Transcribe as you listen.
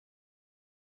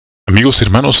Amigos,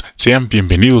 hermanos, sean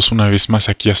bienvenidos una vez más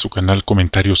aquí a su canal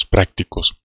Comentarios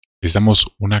Prácticos. Les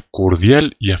damos una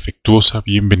cordial y afectuosa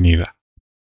bienvenida.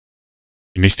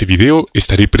 En este video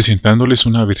estaré presentándoles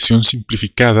una versión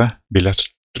simplificada de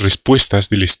las respuestas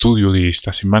del estudio de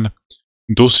esta semana,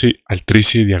 12 al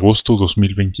 13 de agosto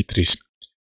 2023.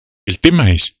 El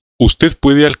tema es, usted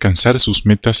puede alcanzar sus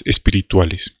metas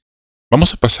espirituales.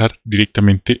 Vamos a pasar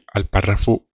directamente al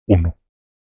párrafo 1.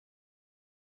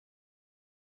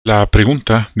 La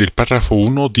pregunta del párrafo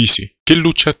 1 dice, ¿qué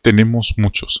lucha tenemos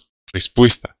muchos?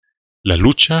 Respuesta, la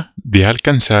lucha de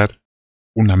alcanzar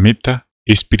una meta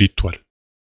espiritual.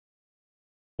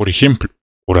 Por ejemplo,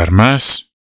 orar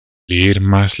más, leer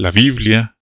más la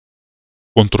Biblia,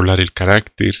 controlar el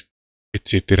carácter,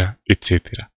 etcétera,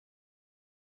 etcétera.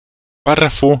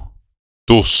 Párrafo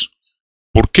 2.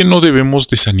 ¿Por qué no debemos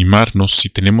desanimarnos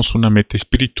si tenemos una meta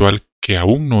espiritual que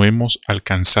aún no hemos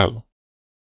alcanzado?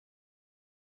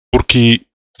 Porque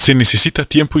se necesita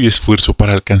tiempo y esfuerzo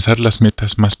para alcanzar las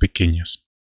metas más pequeñas.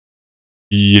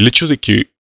 Y el hecho de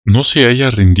que no se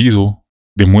haya rendido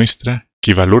demuestra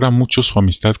que valora mucho su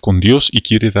amistad con Dios y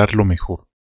quiere dar lo mejor.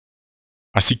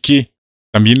 Así que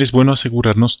también es bueno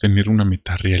asegurarnos tener una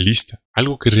meta realista,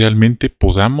 algo que realmente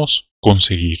podamos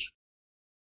conseguir.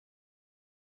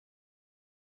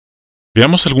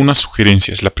 Veamos algunas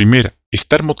sugerencias. La primera,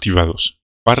 estar motivados.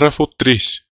 Párrafo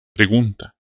 3.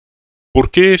 Pregunta. ¿Por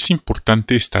qué es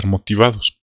importante estar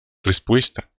motivados?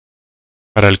 Respuesta.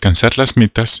 Para alcanzar las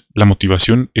metas, la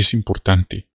motivación es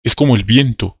importante. Es como el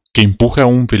viento que empuja a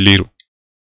un velero.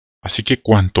 Así que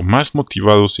cuanto más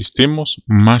motivados estemos,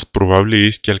 más probable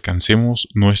es que alcancemos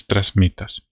nuestras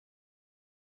metas.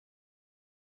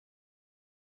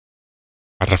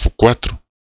 Párrafo 4.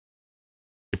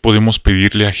 ¿Qué podemos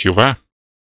pedirle a Jehová?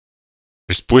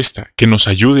 Respuesta. Que nos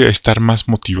ayude a estar más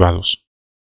motivados.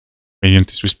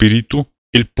 Mediante su espíritu,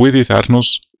 Él puede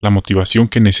darnos la motivación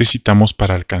que necesitamos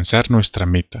para alcanzar nuestra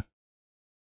meta.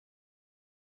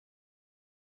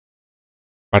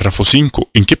 Párrafo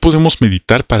 5. ¿En qué podemos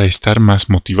meditar para estar más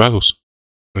motivados?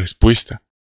 Respuesta.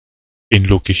 En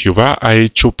lo que Jehová ha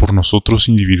hecho por nosotros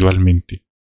individualmente.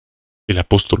 El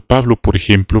apóstol Pablo, por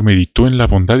ejemplo, meditó en la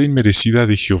bondad inmerecida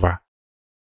de Jehová,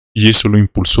 y eso lo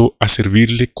impulsó a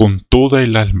servirle con toda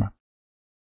el alma.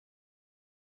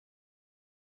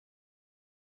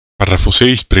 Párrafo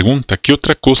 6. Pregunta, ¿qué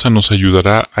otra cosa nos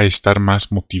ayudará a estar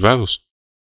más motivados?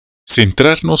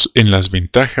 Centrarnos en las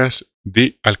ventajas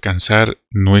de alcanzar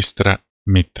nuestra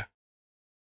meta.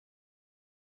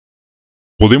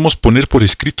 Podemos poner por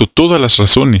escrito todas las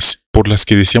razones por las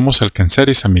que deseamos alcanzar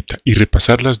esa meta y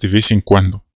repasarlas de vez en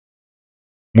cuando.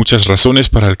 Muchas razones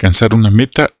para alcanzar una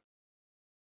meta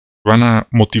van a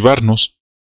motivarnos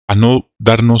a no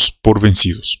darnos por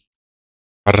vencidos.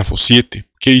 Párrafo 7.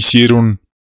 ¿Qué hicieron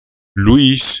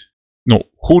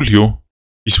Julio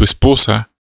y su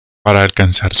esposa para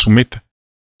alcanzar su meta?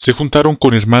 Se juntaron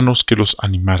con hermanos que los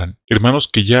animaran, hermanos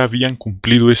que ya habían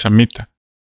cumplido esa meta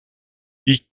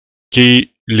y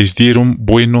que les dieron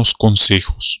buenos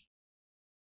consejos.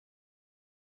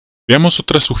 Veamos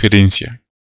otra sugerencia,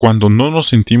 cuando no nos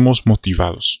sentimos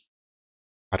motivados.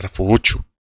 Párrafo 8.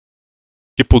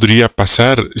 ¿Qué podría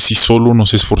pasar si solo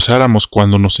nos esforzáramos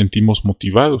cuando nos sentimos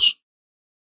motivados?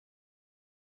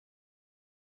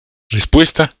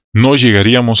 Respuesta, no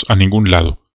llegaríamos a ningún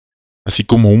lado. Así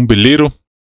como un velero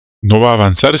no va a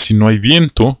avanzar si no hay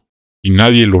viento y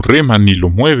nadie lo rema, ni lo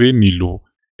mueve, ni lo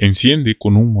enciende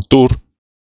con un motor.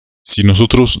 Si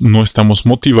nosotros no estamos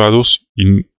motivados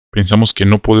y pensamos que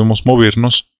no podemos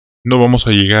movernos, no vamos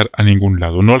a llegar a ningún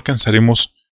lado, no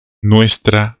alcanzaremos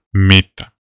nuestra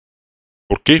meta.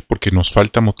 ¿Por qué? Porque nos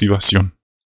falta motivación.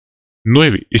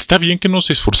 9. ¿Está bien que nos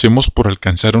esforcemos por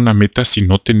alcanzar una meta si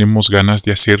no tenemos ganas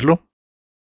de hacerlo?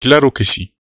 Claro que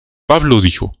sí. Pablo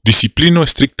dijo, disciplino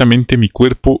estrictamente mi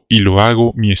cuerpo y lo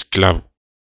hago mi esclavo.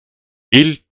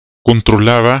 Él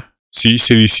controlaba, sí,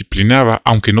 se disciplinaba,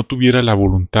 aunque no tuviera la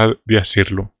voluntad de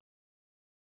hacerlo.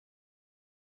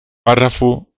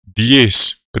 Párrafo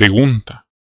 10. Pregunta.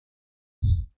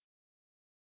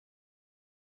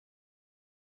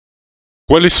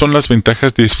 ¿Cuáles son las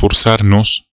ventajas de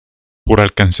esforzarnos por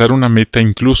alcanzar una meta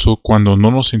incluso cuando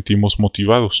no nos sentimos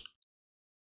motivados?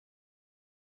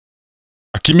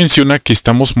 Aquí menciona que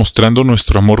estamos mostrando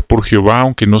nuestro amor por Jehová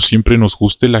aunque no siempre nos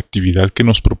guste la actividad que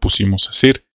nos propusimos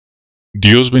hacer.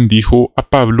 Dios bendijo a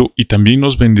Pablo y también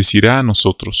nos bendecirá a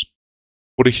nosotros.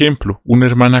 Por ejemplo, una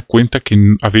hermana cuenta que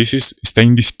a veces está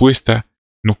indispuesta,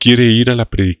 no quiere ir a la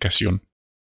predicación,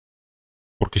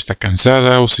 porque está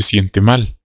cansada o se siente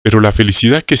mal, pero la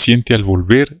felicidad que siente al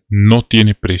volver no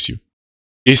tiene precio.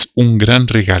 Es un gran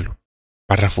regalo.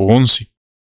 Párrafo 11.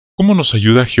 ¿Cómo nos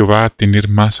ayuda Jehová a tener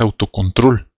más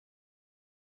autocontrol?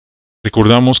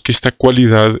 Recordamos que esta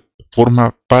cualidad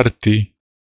forma parte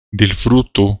del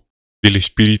fruto del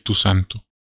Espíritu Santo.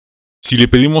 Si le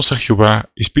pedimos a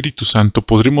Jehová, Espíritu Santo,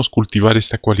 podremos cultivar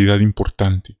esta cualidad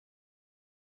importante.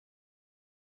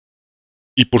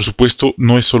 Y por supuesto,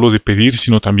 no es solo de pedir,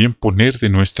 sino también poner de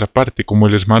nuestra parte, como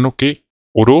el hermano que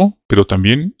oró, pero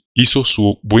también hizo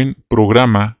su buen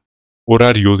programa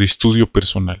horario de estudio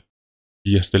personal.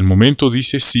 Y hasta el momento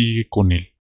dice, sigue con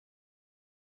él.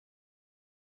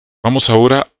 Vamos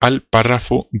ahora al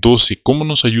párrafo 12. ¿Cómo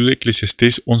nos ayuda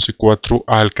Eclesiastés 11:4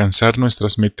 a alcanzar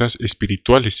nuestras metas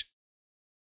espirituales?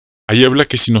 Ahí habla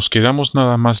que si nos quedamos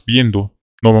nada más viendo,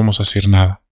 no vamos a hacer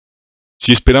nada.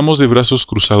 Si esperamos de brazos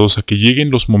cruzados a que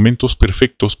lleguen los momentos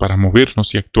perfectos para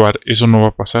movernos y actuar, eso no va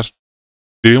a pasar.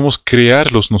 Debemos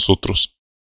crearlos nosotros.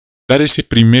 Dar ese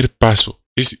primer paso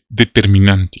es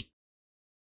determinante.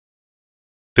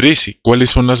 13. ¿Cuáles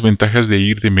son las ventajas de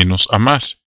ir de menos a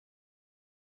más?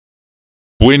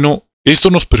 Bueno, esto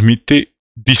nos permite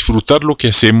disfrutar lo que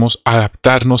hacemos,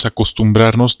 adaptarnos,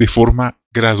 acostumbrarnos de forma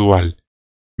gradual,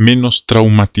 menos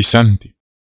traumatizante.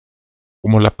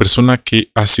 Como la persona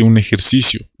que hace un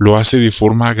ejercicio, lo hace de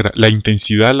forma, la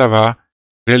intensidad la va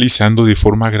realizando de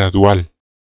forma gradual.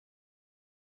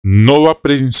 No va a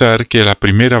pensar que a la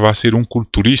primera va a ser un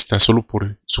culturista solo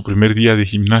por su primer día de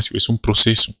gimnasio, es un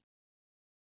proceso.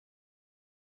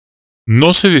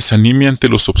 No se desanime ante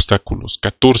los obstáculos.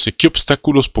 14. ¿Qué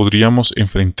obstáculos podríamos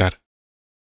enfrentar?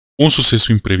 Un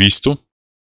suceso imprevisto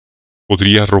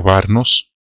podría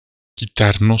robarnos,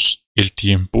 quitarnos el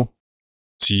tiempo.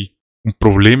 Sí, un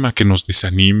problema que nos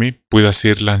desanime puede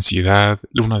ser la ansiedad,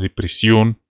 una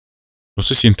depresión. No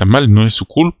se sienta mal, no es su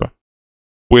culpa.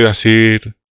 Puede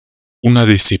ser una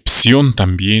decepción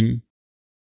también.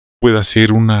 Puede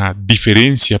ser una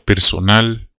diferencia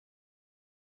personal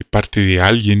de parte de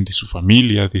alguien, de su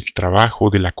familia, del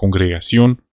trabajo, de la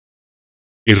congregación,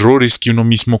 errores que uno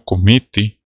mismo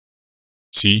comete,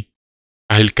 ¿sí?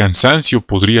 El cansancio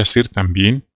podría ser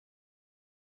también.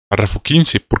 Párrafo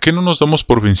 15. ¿Por qué no nos damos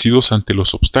por vencidos ante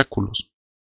los obstáculos?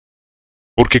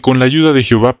 Porque con la ayuda de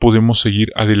Jehová podemos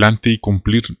seguir adelante y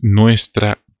cumplir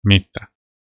nuestra meta.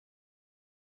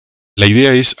 La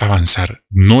idea es avanzar,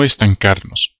 no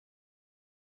estancarnos.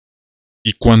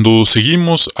 Y cuando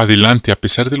seguimos adelante a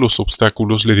pesar de los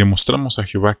obstáculos, le demostramos a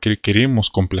Jehová que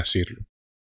queremos complacerlo.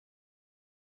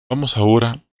 Vamos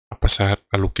ahora a pasar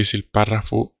a lo que es el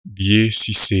párrafo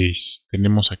 16.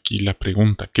 Tenemos aquí la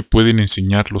pregunta, ¿qué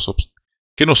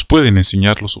nos pueden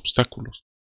enseñar los obstáculos?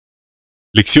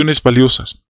 Lecciones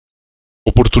valiosas,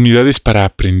 oportunidades para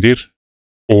aprender,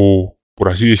 o, por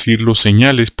así decirlo,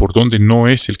 señales por donde no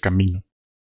es el camino.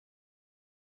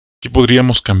 ¿Qué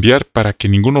podríamos cambiar para que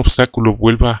ningún obstáculo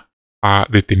vuelva a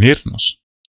detenernos?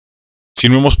 Si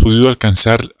no hemos podido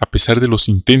alcanzar a pesar de los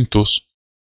intentos,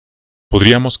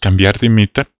 ¿podríamos cambiar de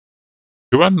meta?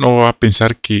 Jehová no va a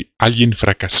pensar que alguien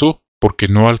fracasó porque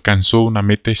no alcanzó una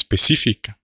meta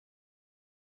específica.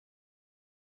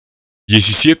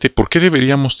 17. ¿Por qué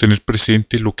deberíamos tener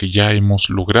presente lo que ya hemos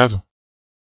logrado?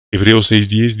 Hebreos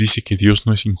 6:10 dice que Dios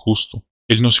no es injusto.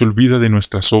 Él no se olvida de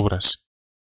nuestras obras.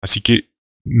 Así que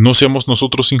no seamos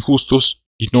nosotros injustos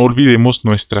y no olvidemos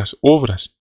nuestras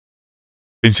obras.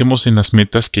 Pensemos en las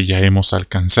metas que ya hemos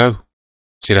alcanzado.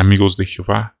 Ser amigos de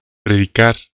Jehová,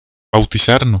 predicar,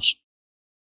 bautizarnos.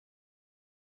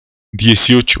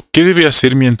 18. ¿Qué debe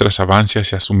hacer mientras avance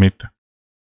hacia su meta?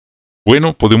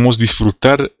 Bueno, podemos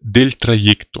disfrutar del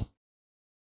trayecto.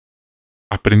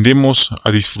 Aprendemos a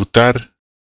disfrutar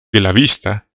de la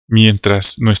vista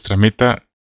mientras nuestra meta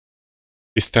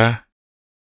está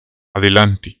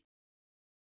adelante.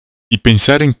 Y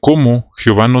pensar en cómo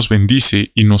Jehová nos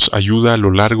bendice y nos ayuda a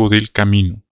lo largo del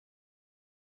camino.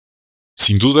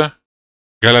 Sin duda,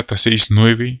 Gálatas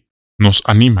 6:9 nos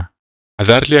anima a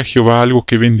darle a Jehová algo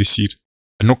que bendecir,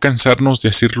 a no cansarnos de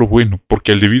hacer lo bueno,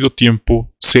 porque al debido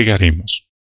tiempo segaremos.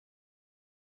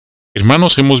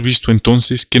 Hermanos, hemos visto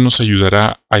entonces qué nos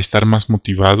ayudará a estar más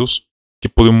motivados, qué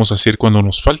podemos hacer cuando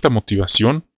nos falta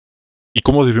motivación y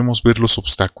cómo debemos ver los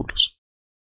obstáculos.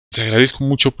 Les agradezco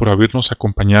mucho por habernos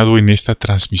acompañado en esta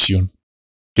transmisión.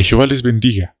 Que Jehová les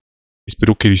bendiga.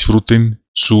 Espero que disfruten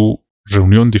su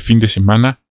reunión de fin de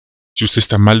semana. Si usted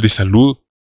está mal de salud,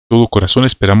 todo corazón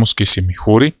esperamos que se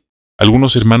mejore.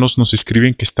 Algunos hermanos nos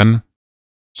escriben que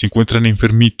se encuentran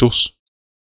enfermitos,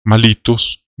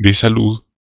 malitos de salud,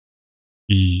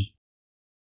 y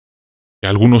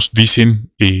algunos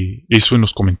dicen eso en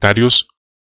los comentarios.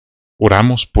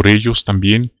 Oramos por ellos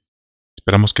también.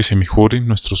 Esperamos que se mejoren.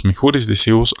 Nuestros mejores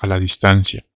deseos a la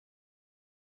distancia.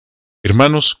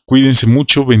 Hermanos, cuídense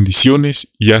mucho,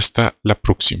 bendiciones y hasta la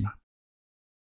próxima.